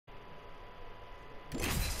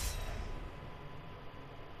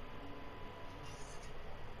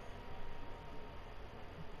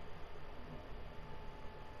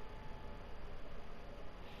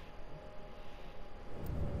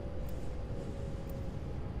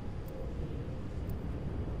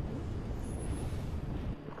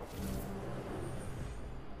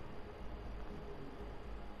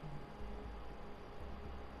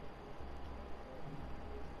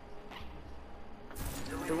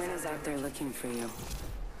wind is out there looking for you.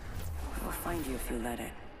 We'll find you if you let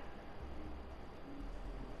it.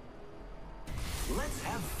 Let's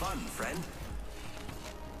have fun, friend.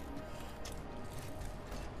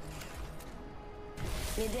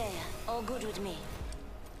 Medea, all good with me.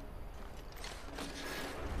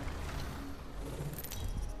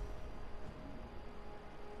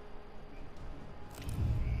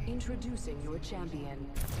 Introducing your champion.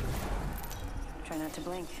 Try not to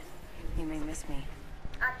blink. You may miss me.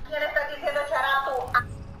 ¿A quién estás diciendo charato?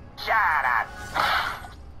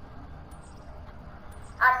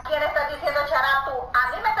 ¿A quién estás diciendo charato?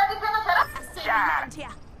 ¿A mí me estás diciendo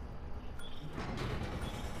charato?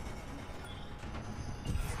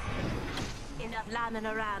 Enough lambing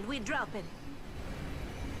around. We dropping.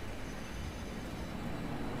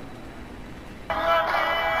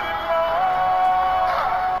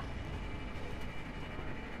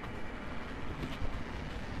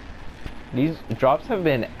 These drops have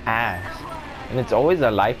been ass, and it's always a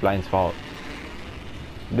Lifeline's fault.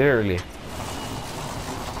 Literally.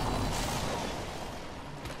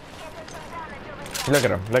 Look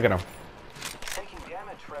at him, look at him. Taking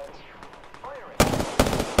damage, friends. Firing.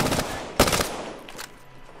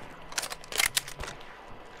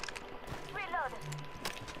 Reload.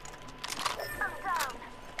 I'm down.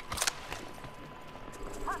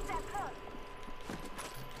 Hostile close.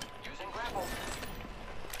 Using grapple.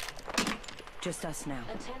 Just us now.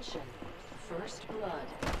 Attention. First blood.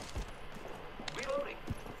 Reloading.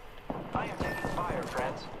 I am taking fire,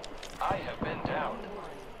 friends. I have been down.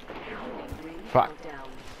 Fuck. Down.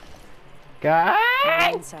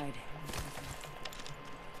 Guys! Inside.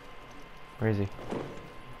 Where is he?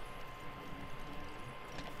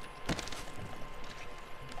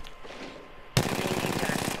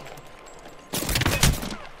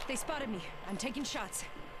 They spotted me. I'm taking shots.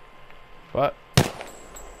 What?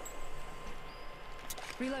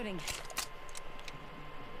 Reloading.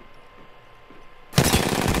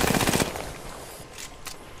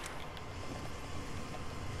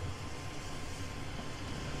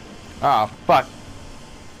 Oh, fuck.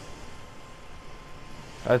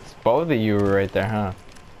 That's both of you right there, huh?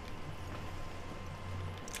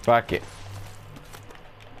 Fuck it.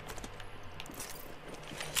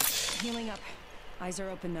 Healing up. Eyes are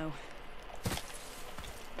open though.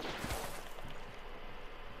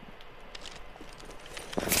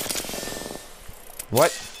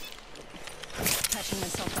 What? Patching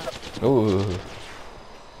myself up. Ooh.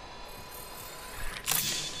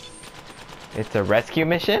 It's a rescue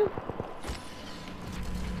mission?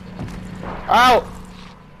 Ow!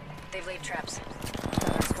 They've laid traps.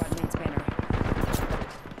 Got our squad mate's banner.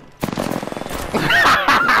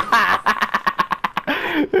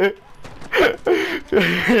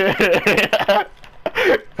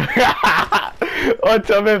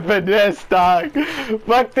 Ultimate finesse, dog.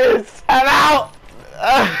 Fuck this. I'm out!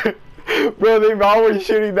 Bro, they're always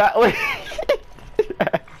shooting that way.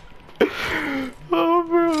 Oh,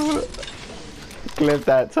 bro. Clip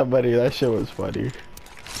that, somebody. That shit was funny.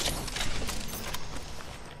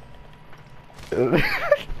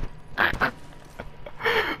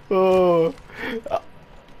 Oh. I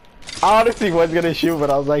honestly was gonna shoot, but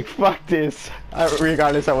I was like, fuck this.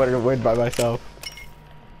 Regardless, I wanted to win by myself.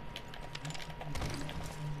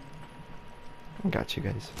 I got you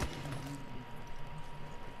guys.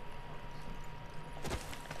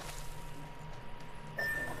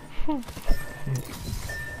 Where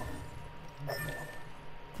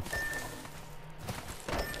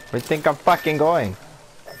do you think I'm fucking going?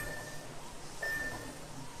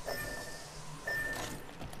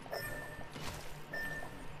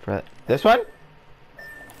 For this one?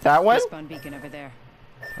 That one? Spawn beacon over there.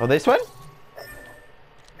 Oh, this one?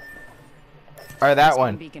 Or that Spawn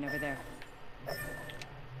one? beacon over there.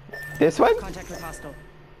 This one? Contact with hostile.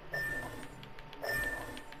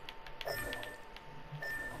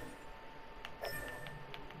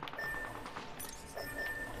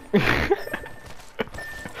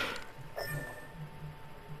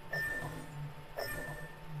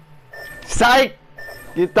 Psych!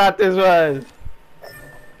 You thought this was.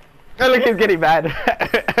 Oh, look, he's getting mad.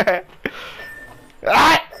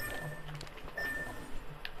 Ah!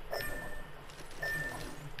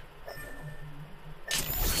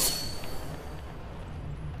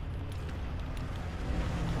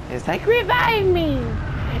 It's like, revive me!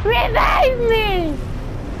 Revive me!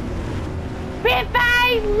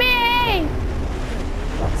 Revive me!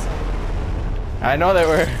 I know they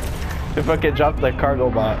were. They fucking dropped the cargo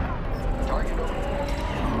bot. Target over.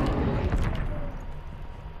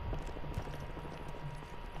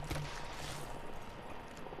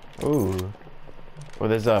 Ooh. Well,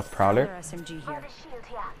 there's a prowler. Another SMG here. Shield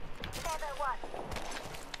here. Level 1.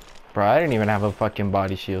 Bro, I didn't even have a fucking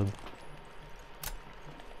body shield.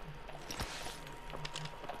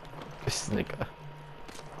 This nigga.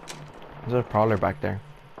 There's a prowler back there.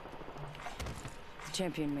 The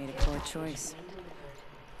champion made a poor choice.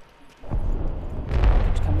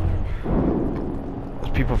 Come on.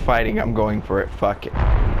 There's people fighting. I'm going for it. Fuck it.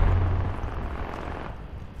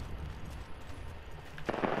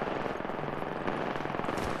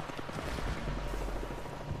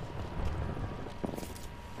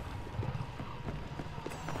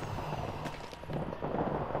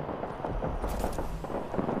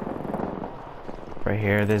 Right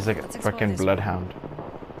here, there's like a fucking bloodhound.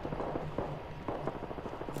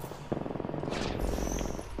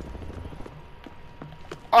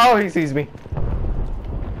 Oh, he sees me.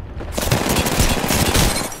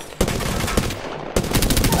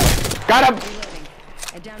 Got him. Reloading.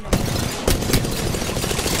 I downed him.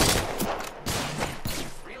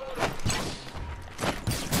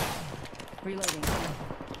 Reloading.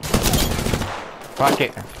 Fuck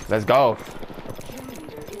it. Let's go.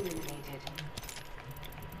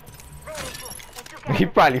 He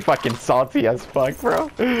probably fucking salty as fuck, bro.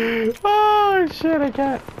 Oh shit, I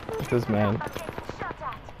can't. This man.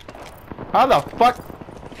 How the fuck?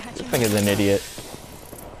 This thing is an idiot.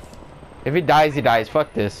 If he dies, he dies.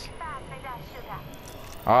 Fuck this.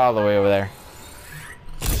 All the way over there.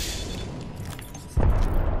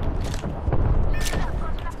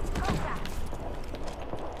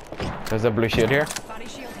 There's a blue shield here. Body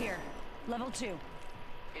shield here. Level 2.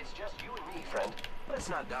 It's just you and me, friend. Let's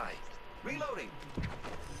not die. Reloading.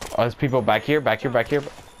 Oh, there's people back here, back here, back here.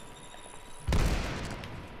 Get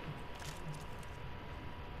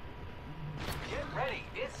ready.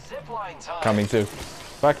 It's zipline time. Coming too.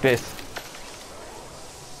 Fuck this.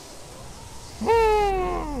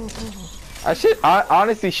 I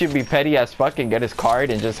honestly should be petty as fuck and get his card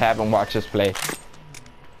and just have him watch us play.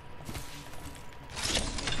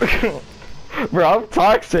 Bro, I'm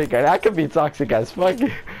toxic and I could be toxic as fuck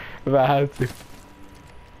if I had to.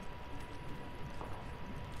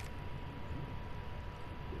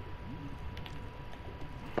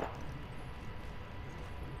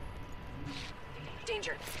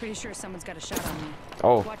 Danger. Pretty sure someone's got a shot on me.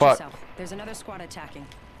 Oh, Watch fuck. yourself. There's another squad attacking.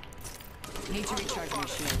 Need to recharge your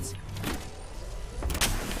shields.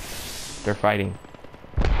 They're fighting.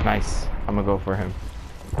 Nice. I'm gonna go for him.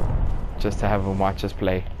 Just to have him watch us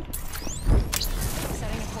play.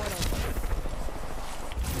 Setting a portal.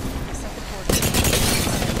 Set the portal.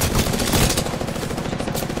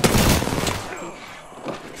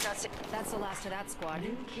 That's the last of that squad.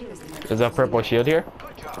 There's a purple shield here.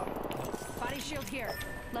 Good job. Body shield here.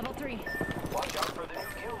 Level 3. Watch out for the new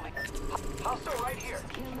kill lead. Hostile right here.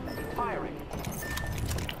 Firing.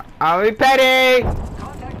 I'll be petty!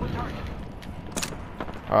 Contact with target.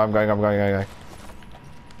 Oh, I'm going. The enemies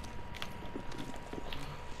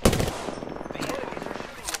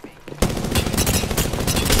are shooting at me.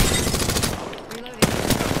 Reloading.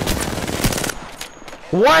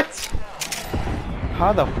 What?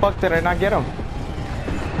 How the fuck did I not get him?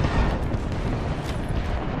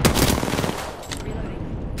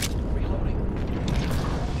 Reloading.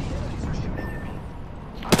 The enemies are shooting at me.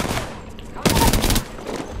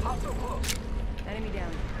 Hostile close. Enemy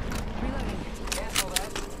down. Reloading. Cancel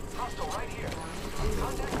that. Hostile right here.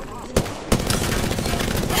 Contact with hostile.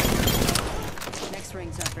 Next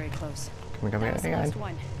ring's not very close. Come That here, was the hang last on.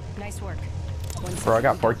 one. Nice work. Bro, I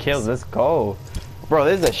got 4 kills. Let's go. Bro,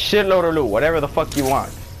 this is a shitload of loot. Whatever the fuck you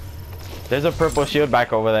want. There's a purple shield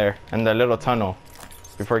back over there in the little tunnel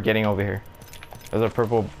before getting over here. There's a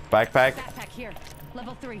purple backpack. Backpack here.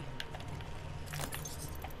 Level 3.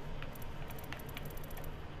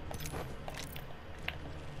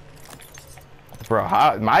 Bro,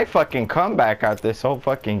 how, my fucking comeback out this whole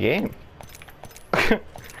fucking game.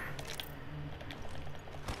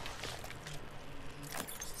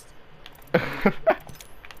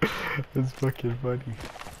 That's fucking funny.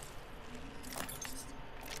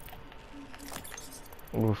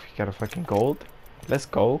 Oof, you got a fucking gold? Let's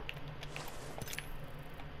go.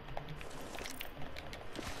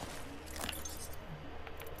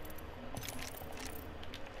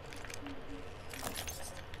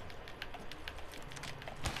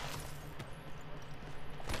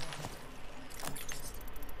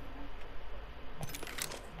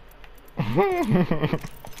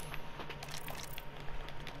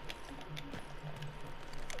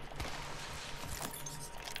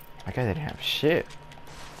 That guy didn't have shit.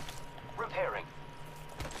 Repairing.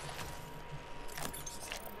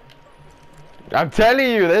 I'm telling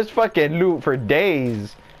you, there's fucking loot for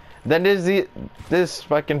days. Then there's this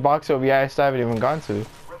fucking box over here I still haven't even gone to.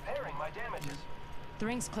 Repairing my damages. The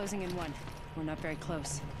ring's closing in 1. We're not very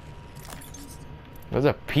close. There's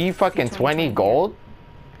a P fucking 20 gold?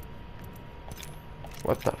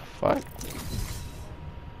 What the fuck?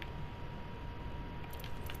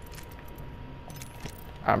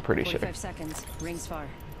 I'm pretty sure. 45 seconds. Rings far.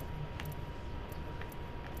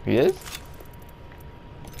 He is?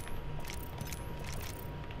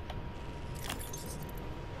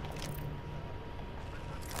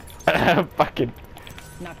 Fucking.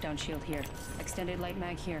 Knockdown shield here. Extended light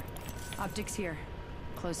mag here. Optics here.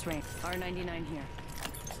 Close range. R99 here.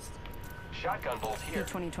 Shotgun bolt here.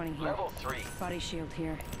 P2020 here. Level 3. Body shield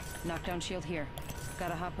here. Knockdown shield here.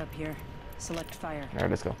 Got a hop up here. Select fire. Alright,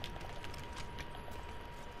 let's go.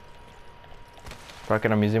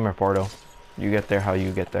 Fucking, I'm using my portal. You get there how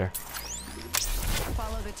you get there.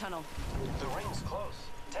 Follow the tunnel. The ring's close.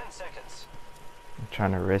 10 seconds. I'm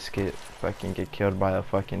trying to risk it. Fucking get killed by a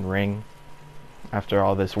fucking ring after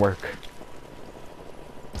all this work.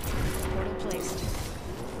 Portal placed.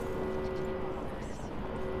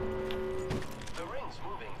 The ring's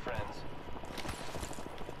moving, friends.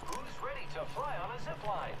 Who's ready to fly on a zip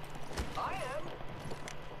line? I am.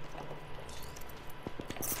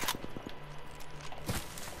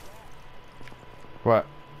 What?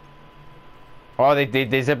 Oh, they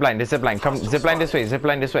zipline, they zipline. Come, zipline this way,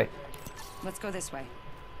 zipline this way. Let's go this way.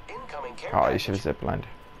 Incoming care Oh, you package. should have ziplined.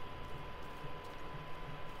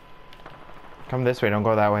 Come this way, don't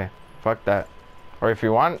go that way. Fuck that. Or if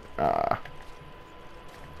you want, I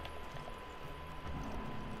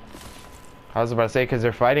was about to say, because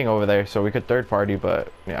they're fighting over there, so we could third party,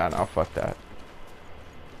 but yeah, no, fuck that.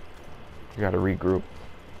 You gotta regroup.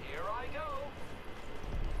 Here I go.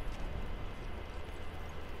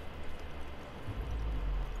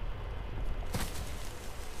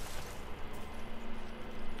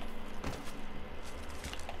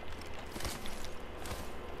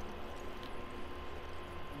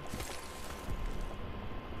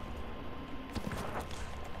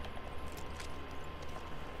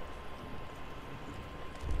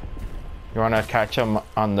 You wanna catch them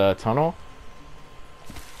on the tunnel?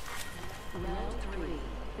 Round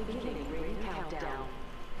 3. Beginning ring countdown.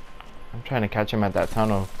 I'm trying to catch them at that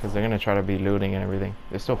tunnel, because they're gonna try to be looting and everything.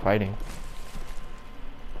 They're still fighting.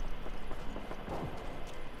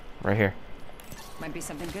 Right here. Might be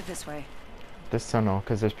something good this way. This tunnel,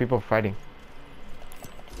 because there's people fighting.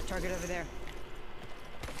 Target over there.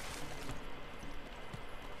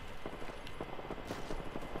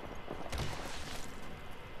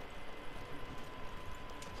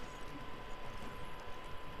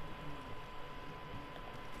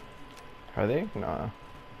 Are they? No.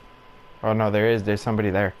 Oh no, there is. There's somebody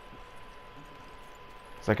there.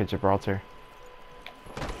 It's like a Gibraltar.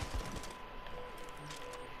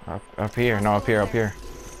 Up here. No, up here, up here.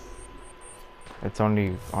 It's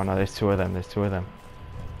only... Oh no, there's two of them. There's two of them.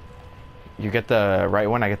 You get the right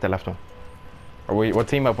one, I get the left one. Or we'll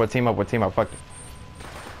team up, we'll team up, we'll team up. Fuck.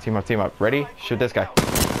 Team up, team up. Ready? Shoot this guy.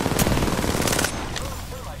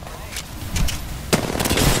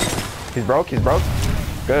 He's broke, he's broke.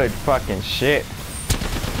 Good fucking shit.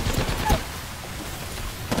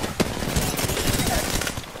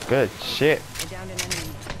 Good shit. I downed an enemy.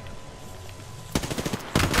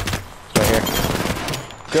 Right here.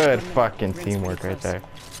 Good fucking Ring's teamwork pretty right close. there.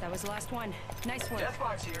 That was the last one. Nice work.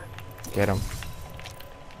 Deathbox here. Get him.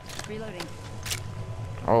 Reloading.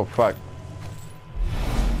 Oh fuck.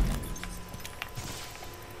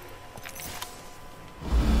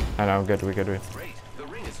 I know, I'm good, we're good, we're good. Great. The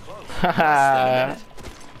ring is close. Haha.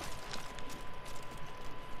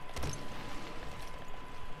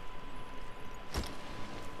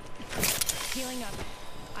 Healing up.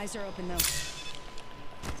 Eyes are open though.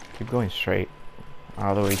 Keep going straight.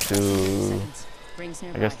 All the way to... Seconds. Rings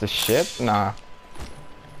nearby. I guess the ship? Nah.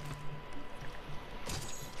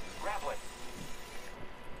 Grappling.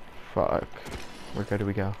 Fuck. Where good do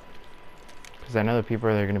we go? Because I know the people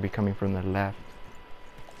are going to be coming from the left.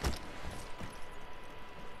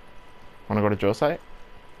 Want to go to Joe's site?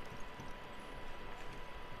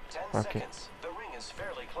 10 Fuck it. seconds. The ring is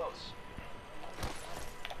fairly close.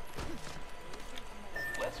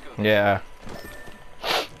 Let's go. Yeah.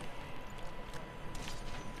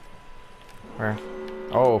 Where?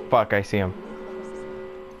 Oh fuck, I see him.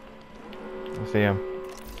 I see him.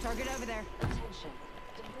 Target over there. Attention.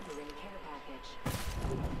 Delivering care package.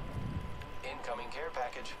 Incoming care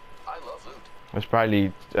package. I love loot. I was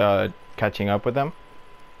probably catching up with them.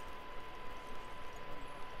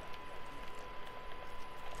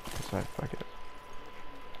 That's right, fuck it.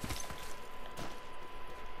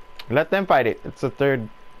 Let them fight it. It's a third.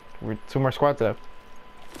 We're 2 more squads left.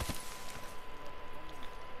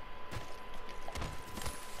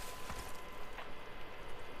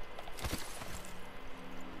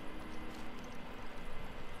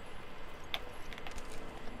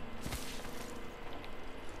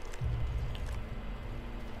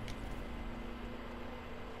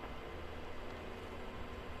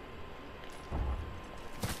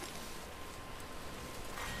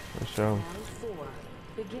 For sure. Round 4.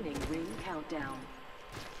 Beginning ring countdown.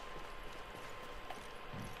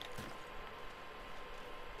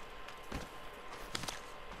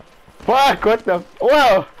 Fuck! What the?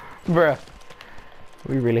 Whoa! Bruh.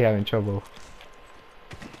 We really having trouble.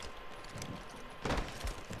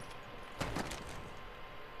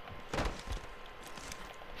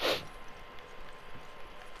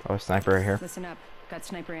 Oh, sniper right here. Listen up. Got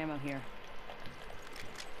sniper ammo here.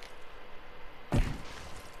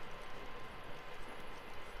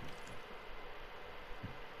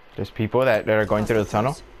 There's people that are going through the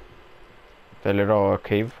tunnel. The little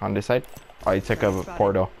cave on this side. Oh, he took a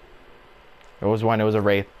portal. It was one. It was a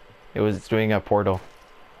wraith. It was doing a portal.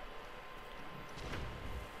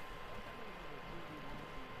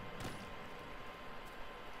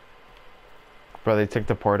 Bro, they took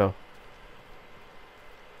the portal.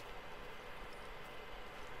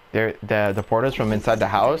 There, the portals from inside the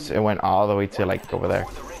house. It went all the way to like over there.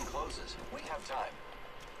 Before the ring closes, we have time.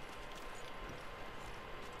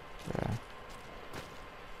 Yeah.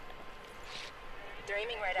 They're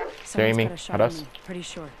aiming right at me. Someone's aiming got a shot at on us? me, pretty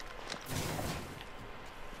sure.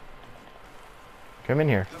 Come in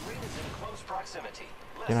here. The ring is in close proximity.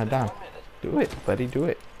 Less You're not than down. 1 minute. Do it, buddy. Do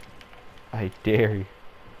it. I dare you.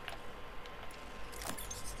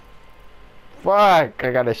 Fuck!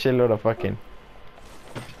 I got a shitload of fucking.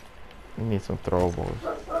 We need some throwables.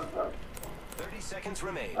 30 seconds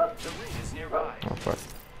remain. The ring is nearby. Oh fuck.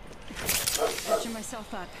 Catching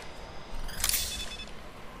myself up.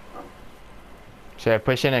 Should I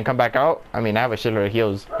push in and come back out? I mean, I have a shitload of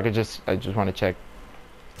heals. I just want to check.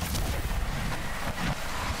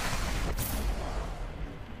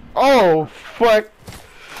 Oh fuck!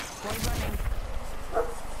 Boy running.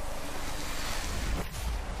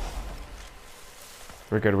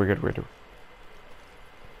 We're good. We're good. We're good.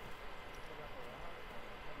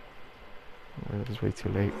 It's way too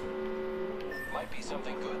late. Might be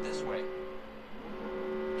something good this way.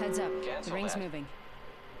 Heads up. The Cancel ring's that. moving.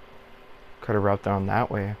 Could have route down that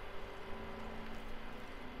way.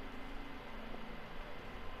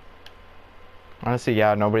 Honestly,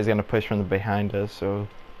 yeah, nobody's gonna push from the behind us, so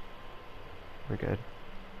we're good.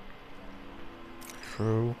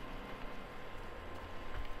 True.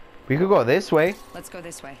 We could go this way, Let's go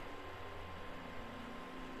this way.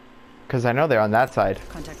 cause I know they're on that side.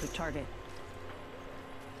 Contact with target.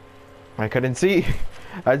 I couldn't see.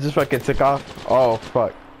 I just fucking took off. Oh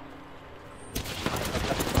fuck.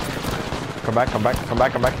 Come back, come back, come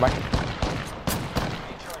back, come back, come back.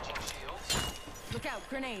 Recharging shields. Look out,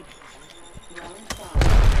 grenade. Round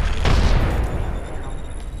 5.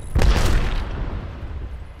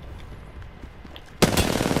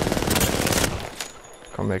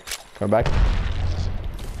 Countdown. Come back. Come back.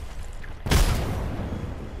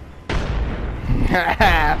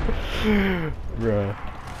 Bruh.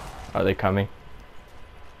 Are they coming?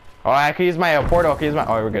 Oh, I can use my portal. I can use my.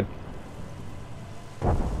 Oh, we're good.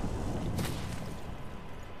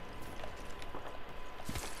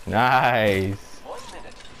 Nice. 1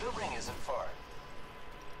 minute. The ring isn't far.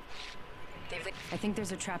 I think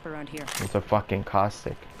there's a trap around here. It's a fucking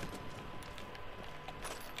caustic.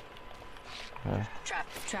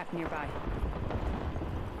 Trap nearby.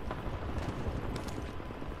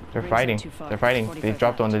 They're Rings fighting. not too far. They're fighting. They 45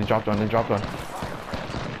 dropped one. left. They dropped one. They dropped one.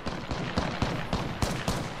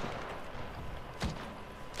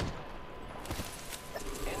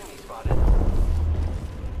 Enemy spotted.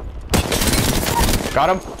 Got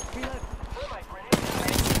him. Thermite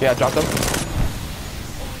grenade. Yeah, dropped him.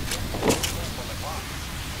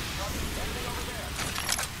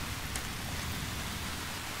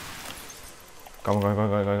 Come on, go, go,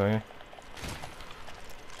 go, go, go.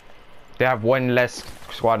 They have one less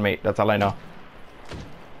squad mate. That's all I know.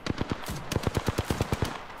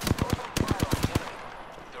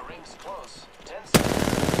 The ring's close. 10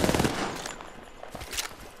 seconds.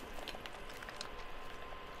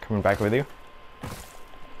 Coming back with you.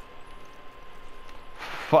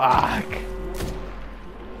 Fuck.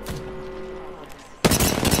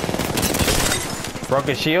 Broke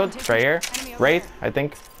his shield right here. Wraith, I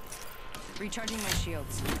think. Recharging my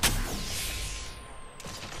shields.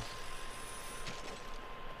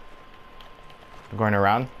 Going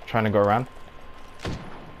around, trying to go around.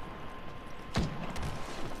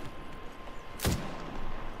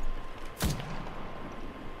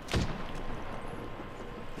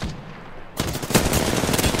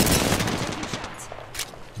 Taking shots.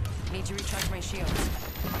 Need to recharge my shields.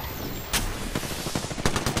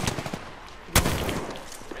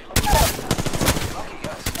 Lucky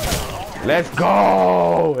us. Let's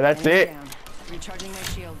go. That's Enemy it. down. Recharging my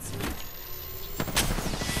shields.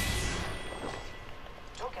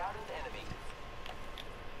 Took out an enemy.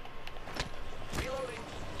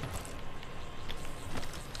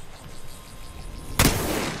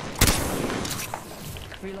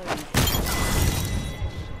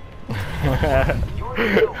 You're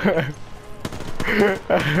the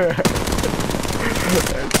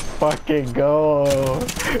Let's fucking go.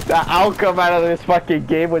 The outcome out of this fucking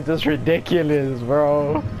game was just ridiculous,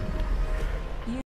 bro.